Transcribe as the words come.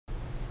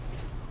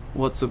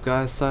What's up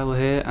guys, Syiler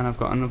here, and I've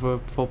got another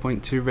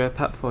 4.2 rare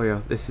pet for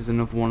you. This is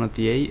another one of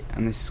the 8,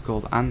 and this is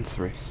called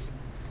Anthriss.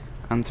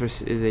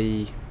 Anthriss is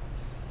a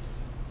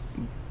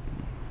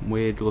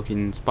weird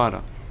looking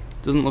spider.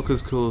 Doesn't look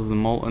as cool as the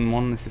Molten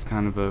one. This is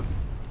kind of a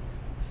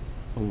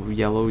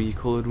yellowy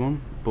coloured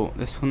one, but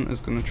this hunter's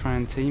going to try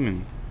and tame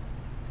him.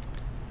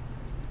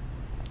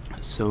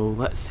 So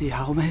let's see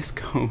how this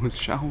goes,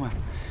 shall we?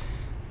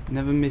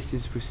 Never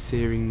misses with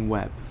searing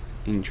web.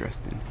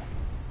 Interesting.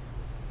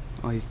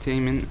 Well, he's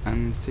taming,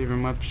 and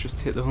searing web's just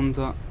hit the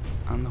hunter,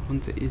 and the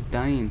hunter is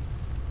dying.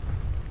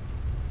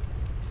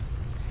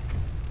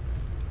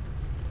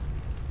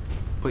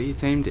 But he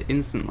tamed it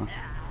instantly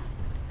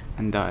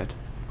and died.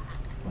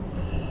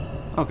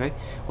 Okay,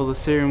 well the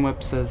searing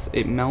web says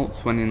it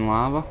melts when in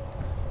lava.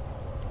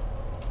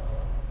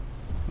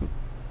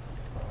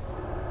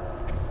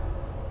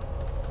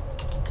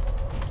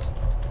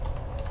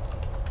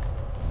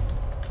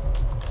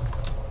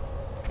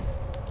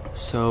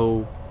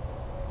 So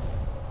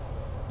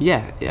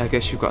yeah, I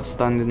guess you've got to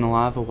stand in the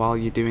lava while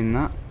you're doing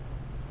that,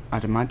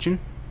 I'd imagine.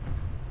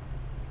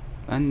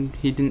 And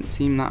he didn't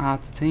seem that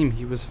hard to tame.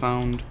 He was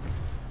found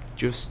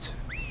just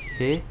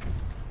here,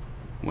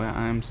 where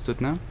I am stood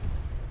now.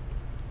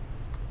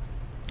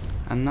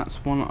 And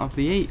that's one of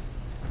the 8.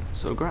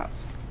 So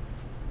grats.